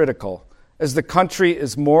is critical, as the country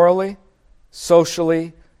is morally,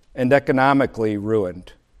 socially, and economically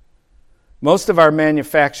ruined. Most of our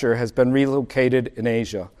manufacture has been relocated in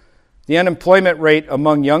Asia. The unemployment rate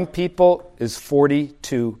among young people is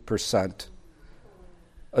 42%.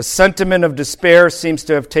 A sentiment of despair seems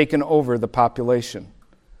to have taken over the population.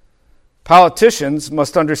 Politicians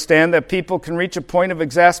must understand that people can reach a point of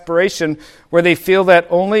exasperation where they feel that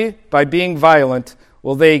only by being violent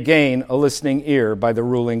will they gain a listening ear by the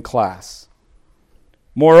ruling class.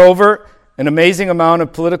 Moreover, an amazing amount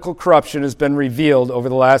of political corruption has been revealed over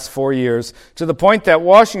the last 4 years, to the point that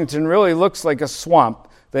Washington really looks like a swamp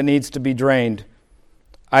that needs to be drained.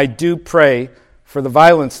 I do pray for the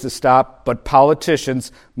violence to stop, but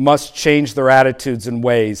politicians must change their attitudes and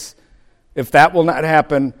ways. If that will not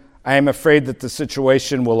happen, I am afraid that the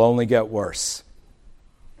situation will only get worse.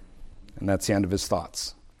 And that's the end of his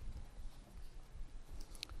thoughts.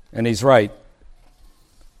 And he's right.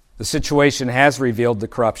 The situation has revealed the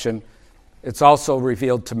corruption. It's also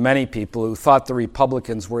revealed to many people who thought the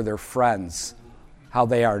Republicans were their friends how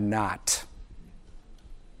they are not.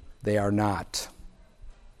 They are not.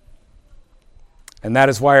 And that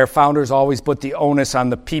is why our founders always put the onus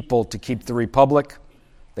on the people to keep the republic.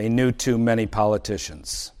 They knew too many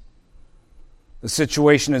politicians. The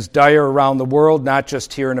situation is dire around the world, not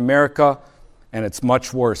just here in America, and it's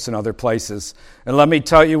much worse in other places. And let me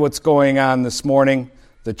tell you what's going on this morning.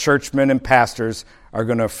 The churchmen and pastors are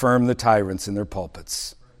going to affirm the tyrants in their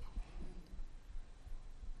pulpits.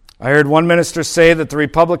 I heard one minister say that the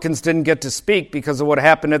Republicans didn't get to speak because of what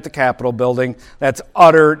happened at the Capitol building. That's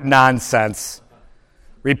utter nonsense.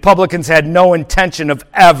 Republicans had no intention of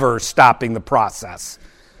ever stopping the process.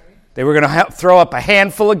 They were going to throw up a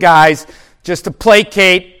handful of guys just to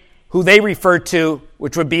placate who they refer to,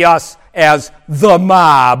 which would be us, as the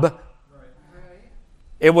mob.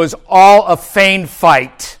 It was all a feigned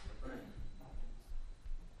fight.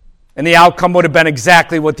 And the outcome would have been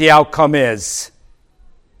exactly what the outcome is.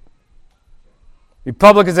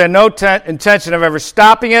 Republicans had no intention of ever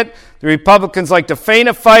stopping it. The Republicans like to feign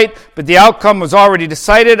a fight, but the outcome was already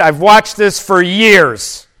decided. I've watched this for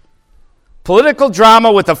years. Political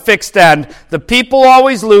drama with a fixed end. The people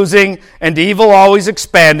always losing and evil always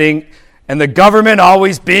expanding and the government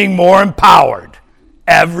always being more empowered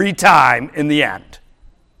every time in the end.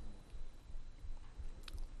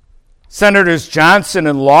 Senators Johnson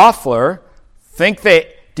and Loeffler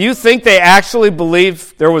do you think they actually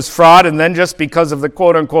believe there was fraud and then just because of the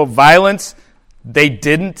quote-unquote violence, they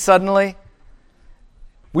didn't suddenly?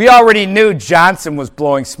 We already knew Johnson was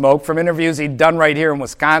blowing smoke from interviews he'd done right here in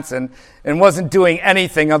Wisconsin and wasn't doing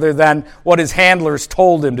anything other than what his handlers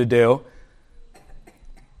told him to do.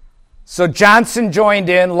 So Johnson joined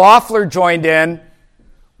in, Loeffler joined in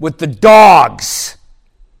with the dogs,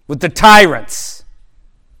 with the tyrants.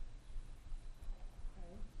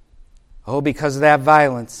 Oh, because of that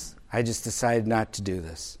violence, I just decided not to do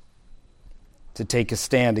this, to take a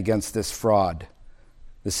stand against this fraud,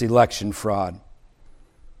 this election fraud.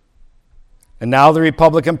 And now the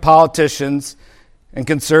Republican politicians and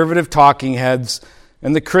conservative talking heads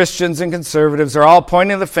and the Christians and conservatives are all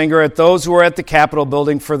pointing the finger at those who are at the Capitol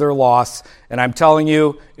building for their loss. And I'm telling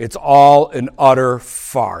you, it's all an utter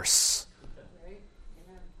farce.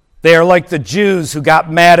 They are like the Jews who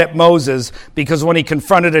got mad at Moses because when he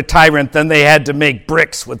confronted a tyrant, then they had to make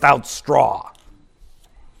bricks without straw.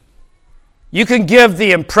 You can give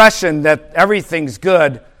the impression that everything's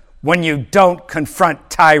good when you don't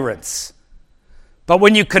confront tyrants. But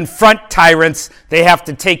when you confront tyrants, they have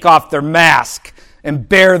to take off their mask and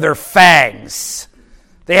bare their fangs.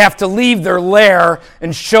 They have to leave their lair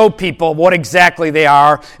and show people what exactly they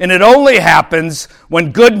are. And it only happens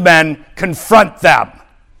when good men confront them.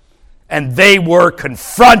 And they were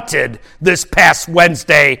confronted this past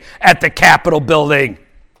Wednesday at the Capitol building.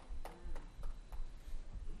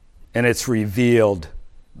 And it's revealed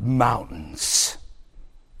mountains.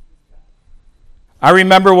 I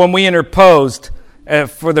remember when we interposed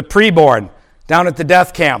for the preborn down at the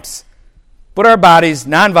death camps. Put our bodies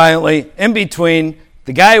nonviolently in between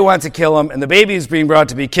the guy who wants to kill him and the baby who's being brought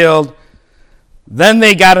to be killed. Then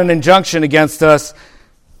they got an injunction against us.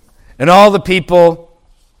 And all the people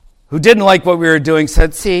who didn't like what we were doing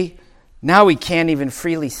said, see, now we can't even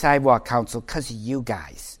freely sidewalk counsel because of you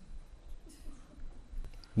guys.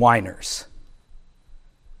 Whiners.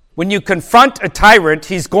 When you confront a tyrant,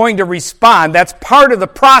 he's going to respond. That's part of the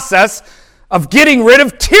process of getting rid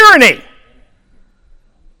of tyranny.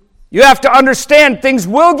 You have to understand things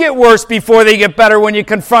will get worse before they get better when you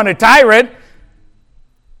confront a tyrant.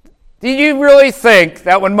 Did you really think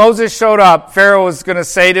that when Moses showed up, Pharaoh was going to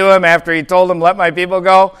say to him after he told him, let my people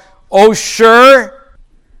go, oh, sure?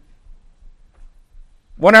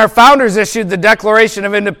 When our founders issued the Declaration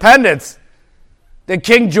of Independence, did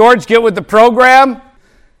King George get with the program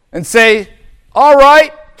and say, all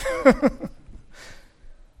right?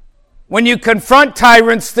 When you confront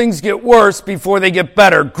tyrants, things get worse before they get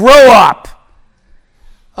better. Grow up.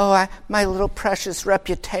 Oh, my little precious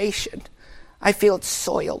reputation. I feel it's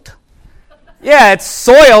soiled. Yeah, it's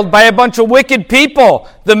soiled by a bunch of wicked people.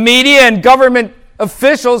 The media and government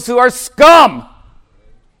officials who are scum.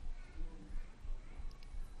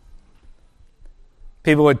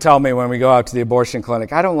 People would tell me when we go out to the abortion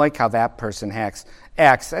clinic, I don't like how that person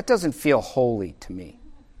acts. That doesn't feel holy to me.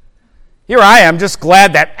 Here I am, just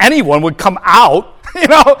glad that anyone would come out,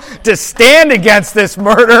 to stand against this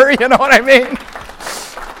murder, you know what I mean?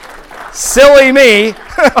 Silly me.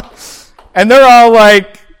 And they're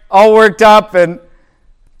all worked up, and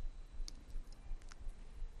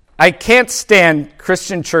I can't stand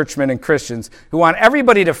Christian churchmen and Christians who want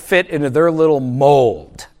everybody to fit into their little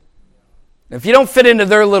mold. If you don't fit into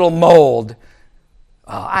their little mold,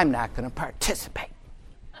 I'm not going to participate.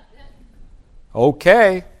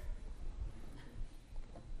 Okay.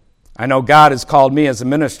 I know God has called me as a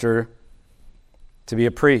minister to be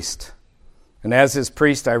a priest. And as his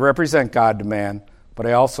priest, I represent God to man, but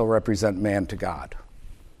I also represent man to God.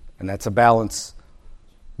 And that's a balance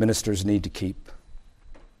ministers need to keep.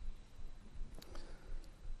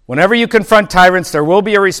 Whenever you confront tyrants, there will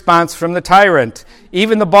be a response from the tyrant.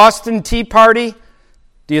 Even the Boston Tea Party,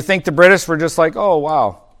 do you think the British were just like, oh,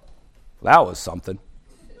 wow, that was something?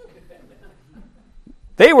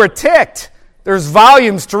 They were ticked. There's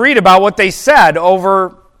volumes to read about what they said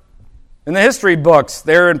over in the history books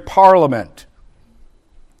there in Parliament.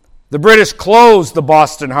 The British closed the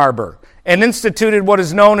Boston Harbor and instituted what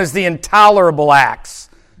is known as the Intolerable Acts,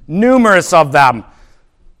 numerous of them.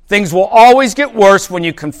 Things will always get worse when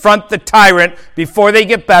you confront the tyrant before they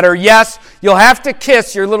get better. Yes, you'll have to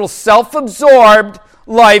kiss your little self-absorbed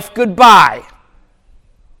life goodbye.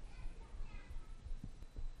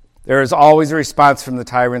 There is always a response from the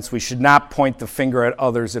tyrants. We should not point the finger at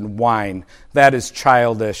others and whine. That is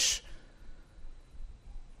childish.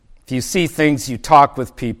 If you see things, you talk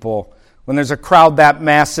with people. When there's a crowd that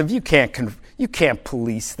massive, you can't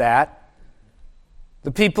police that.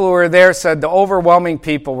 The people who were there said the overwhelming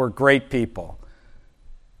people were great people.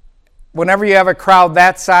 Whenever you have a crowd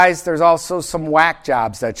that size, there's also some whack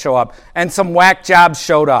jobs that show up. And some whack jobs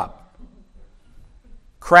showed up.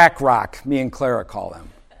 Crack rock, me and Clara call them.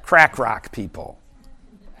 Crack rock people.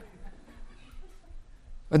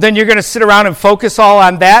 But then you're going to sit around and focus all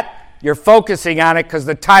on that? You're focusing on it because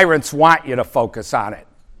the tyrants want you to focus on it.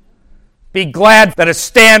 Be glad that a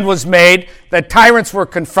stand was made, that tyrants were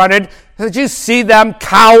confronted. Did you see them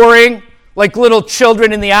cowering like little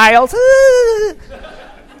children in the aisles?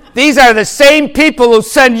 These are the same people who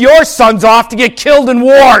send your sons off to get killed in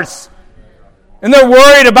wars. And they're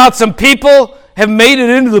worried about some people have made it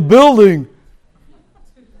into the building.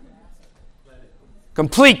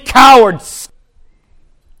 Complete cowards.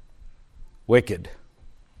 Wicked.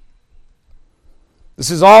 This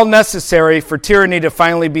is all necessary for tyranny to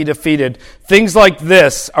finally be defeated. Things like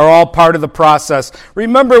this are all part of the process.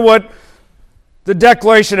 Remember what the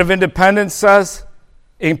Declaration of Independence says?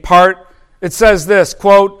 In part, it says this,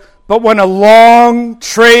 quote, but when a long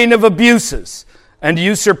train of abuses and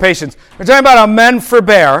usurpations, we're talking about a men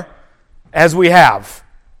forbear, as we have.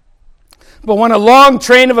 But when a long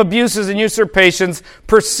train of abuses and usurpations,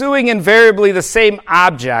 pursuing invariably the same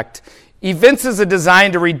object, evinces a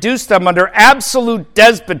design to reduce them under absolute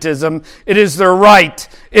despotism, it is their right,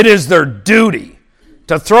 it is their duty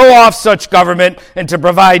to throw off such government and to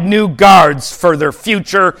provide new guards for their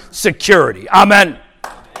future security. Amen.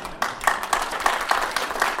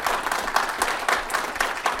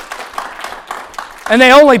 And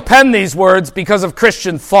they only pen these words because of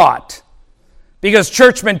Christian thought, because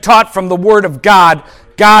churchmen taught from the Word of God,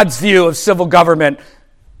 God's view of civil government,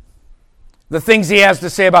 the things he has to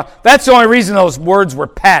say about. That's the only reason those words were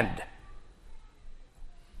penned.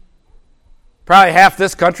 Probably half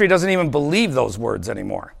this country doesn't even believe those words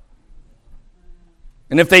anymore.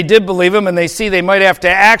 And if they did believe them and they see they might have to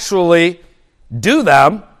actually do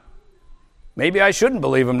them, maybe I shouldn't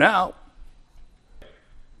believe them now.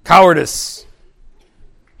 Cowardice.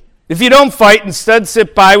 If you don't fight, instead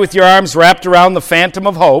sit by with your arms wrapped around the phantom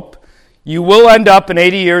of hope, you will end up in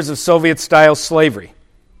 80 years of Soviet-style slavery.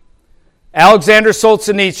 Alexander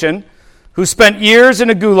Solzhenitsyn, who spent years in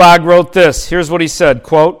a gulag, wrote this. Here's what he said,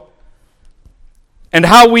 quote, and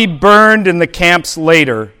how we burned in the camps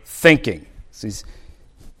later, thinking. So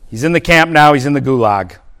he's in the camp now, he's in the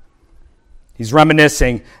gulag. He's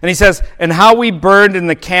reminiscing. And he says, and how we burned in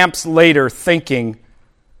the camps later, thinking,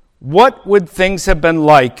 what would things have been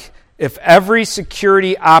like if every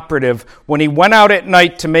security operative, when he went out at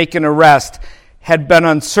night to make an arrest, had been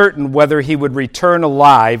uncertain whether he would return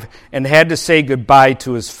alive and had to say goodbye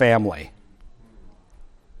to his family.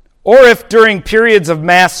 Or if during periods of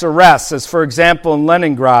mass arrests, as for example in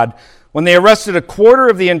Leningrad, when they arrested a quarter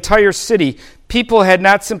of the entire city, people had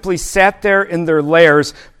not simply sat there in their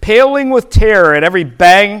lairs, paling with terror at every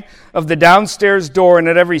bang of the downstairs door and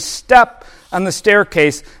at every step on the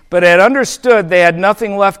staircase, but had understood they had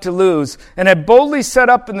nothing left to lose, and had boldly set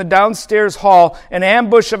up in the downstairs hall an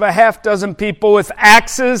ambush of a half-dozen people with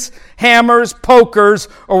axes, hammers, pokers,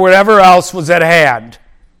 or whatever else was at hand.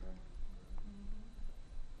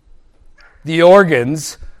 The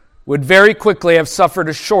organs would very quickly have suffered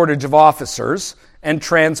a shortage of officers and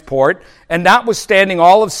transport, and notwithstanding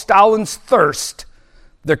all of Stalin's thirst,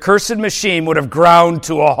 the cursed machine would have ground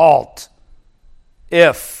to a halt.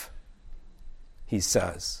 If, he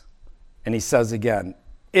says, and he says again,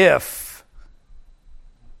 if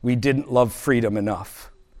we didn't love freedom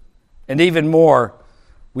enough. And even more,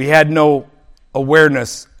 we had no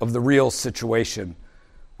awareness of the real situation.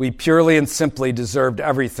 We purely and simply deserved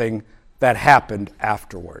everything that happened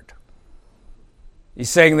afterward. He's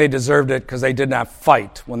saying they deserved it because they did not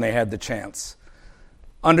fight when they had the chance.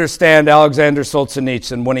 Understand Alexander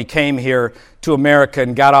Solzhenitsyn, when he came here to America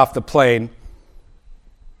and got off the plane,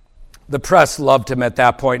 the press loved him at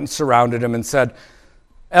that point and surrounded him and said,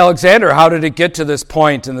 Alexander, how did it get to this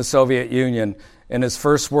point in the Soviet Union? And his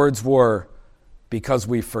first words were, because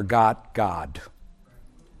we forgot God.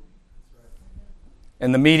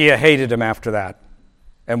 And the media hated him after that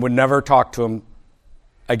and would never talk to him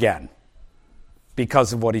again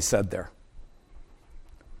because of what he said there.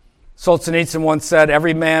 Solzhenitsyn once said,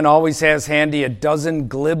 every man always has handy a dozen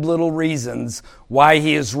glib little reasons why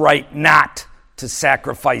he is right not to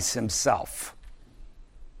sacrifice himself.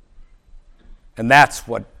 And that's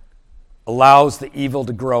what allows the evil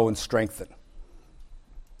to grow and strengthen.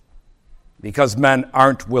 Because men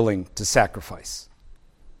aren't willing to sacrifice.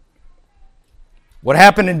 What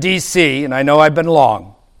happened in D.C., and I know I've been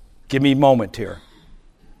long, give me a moment here.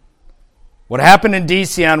 What happened in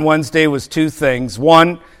D.C. on Wednesday was two things.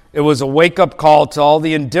 One, it was a wake-up call to all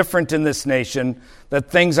the indifferent in this nation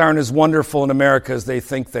that things aren't as wonderful in America as they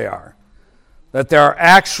think they are. That there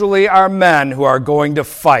actually are men who are going to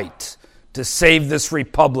fight to save this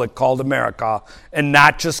republic called America and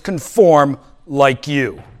not just conform like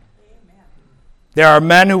you. Amen. There are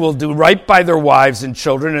men who will do right by their wives and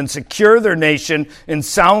children and secure their nation in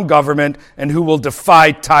sound government and who will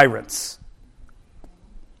defy tyrants.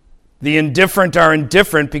 The indifferent are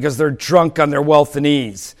indifferent because they're drunk on their wealth and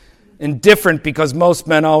ease. Indifferent because most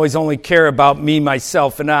men always only care about me,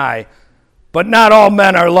 myself, and I. But not all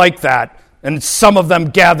men are like that. And some of them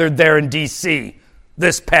gathered there in D.C.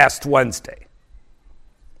 this past Wednesday.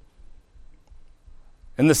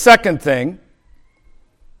 And the second thing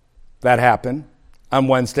that happened on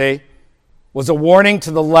Wednesday was a warning to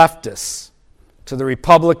the leftists, to the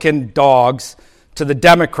Republican dogs, to the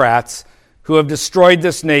Democrats who have destroyed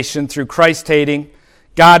this nation through Christ-hating,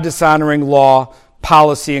 God-dishonoring law,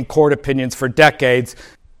 policy, and court opinions for decades.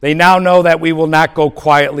 They now know that we will not go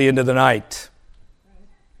quietly into the night.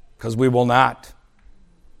 Because we will not.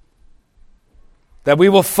 That we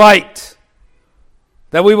will fight.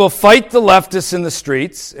 That we will fight the leftists in the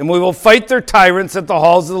streets, and we will fight their tyrants at the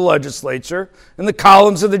halls of the legislature, in the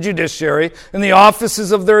columns of the judiciary, in the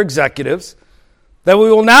offices of their executives. That we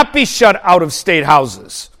will not be shut out of state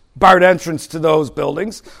houses, barred entrance to those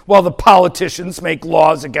buildings, while the politicians make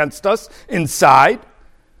laws against us inside.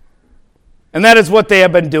 And that is what they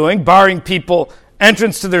have been doing, barring people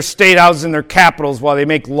entrance to their state houses and their capitals while they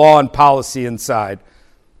make law and policy inside.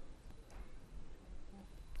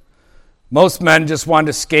 Most men just want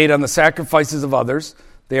to skate on the sacrifices of others.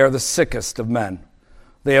 They are the sickest of men.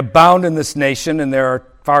 They abound in this nation, and there are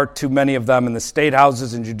far too many of them in the state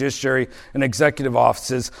houses and judiciary and executive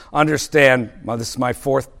offices. Understand, well, this is my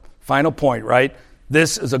fourth final point, right?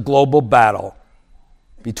 This is a global battle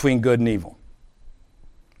between good and evil.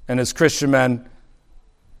 And as Christian men,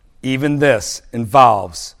 even this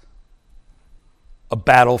involves a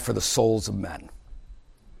battle for the souls of men.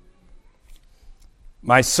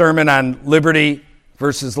 My sermon on liberty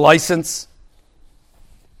versus license,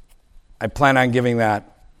 I plan on giving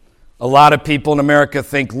that. A lot of people in America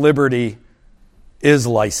think liberty is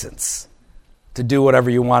license to do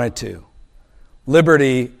whatever you want it to.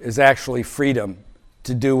 Liberty is actually freedom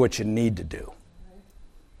to do what you need to do.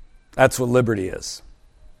 That's what liberty is.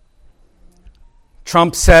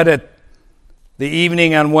 Trump said at the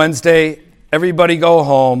evening on Wednesday, everybody go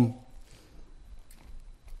home.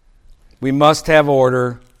 We must have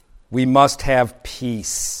order. We must have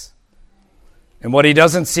peace. And what he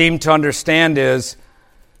doesn't seem to understand is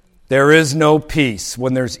there is no peace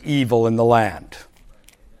when there's evil in the land.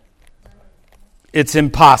 It's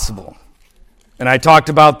impossible. And I talked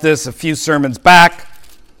about this a few sermons back,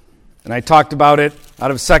 and I talked about it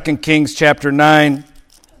out of 2 Kings chapter 9.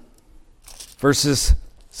 verses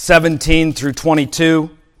 17 through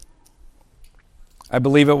 22, I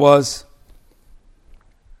believe it was.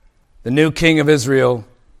 The new king of Israel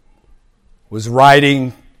was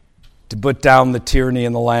riding to put down the tyranny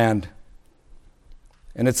in the land.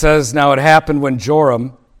 And it says, now it happened when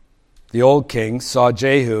Joram, the old king, saw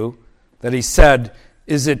Jehu, that he said,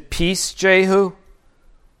 is it peace, Jehu?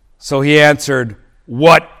 So he answered,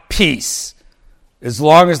 what peace? As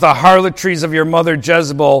long as the harlotries of your mother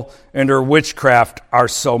Jezebel and her witchcraft are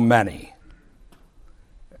so many.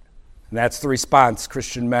 And that's the response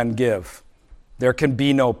Christian men give. There can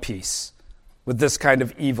be no peace with this kind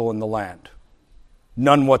of evil in the land.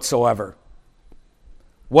 None whatsoever.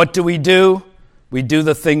 What do? We do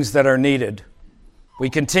the things that are needed.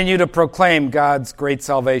 We continue to proclaim God's great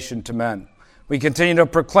salvation to men. We continue to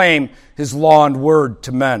proclaim his law and word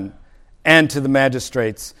to men and to the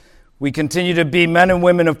magistrates. We continue to be men and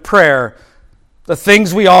women of prayer, the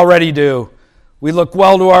things we already do. We look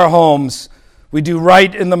well to our homes. We do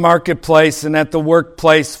right in the marketplace and at the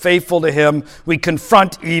workplace, faithful to him. We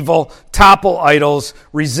confront evil, topple idols,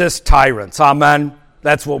 resist tyrants. Amen.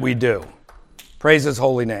 That's what we do. Praise his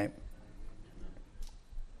holy name.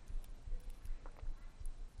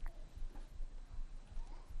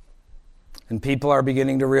 And people are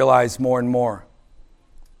beginning to realize more and more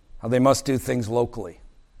how they must do things locally.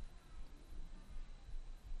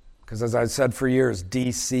 Because as I've said for years,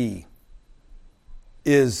 D.C.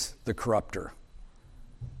 is the corrupter.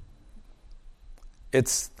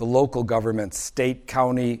 It's the local government, state,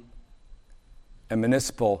 county, and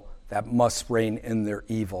municipal that must rein in their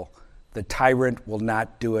evil. The tyrant will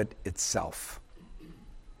not do it itself.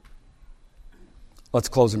 Let's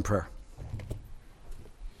close in prayer.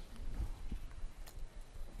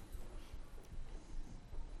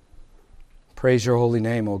 Praise your holy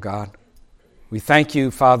name, O God. We thank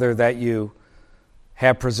you, Father, that you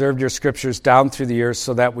have preserved your scriptures down through the years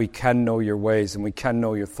so that we can know your ways and we can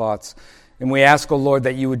know your thoughts. And we ask, O Lord,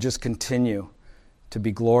 that you would just continue to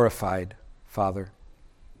be glorified, Father,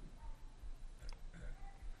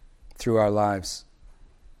 through our lives.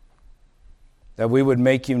 That we would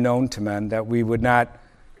make you known to men, that we would not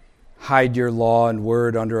hide your law and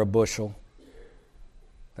word under a bushel,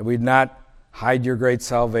 that we'd not hide your great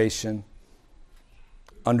salvation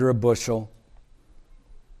under a bushel,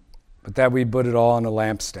 but that we put it all on a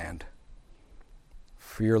lampstand.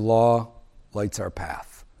 For your law lights our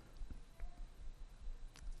path.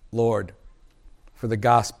 Lord, for the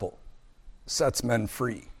gospel sets men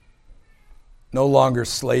free, no longer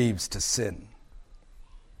slaves to sin.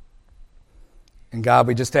 And God,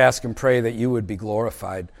 we just ask and pray that you would be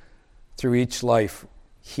glorified through each life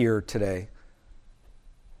here today.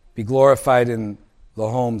 Be glorified in the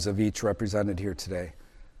homes of each represented here today.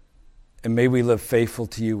 And may we live faithful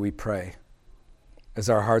to you, we pray. As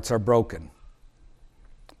our hearts are broken,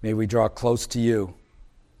 may we draw close to you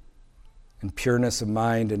in pureness of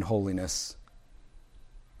mind and holiness.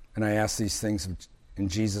 And I ask these things in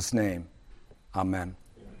Jesus' name. Amen.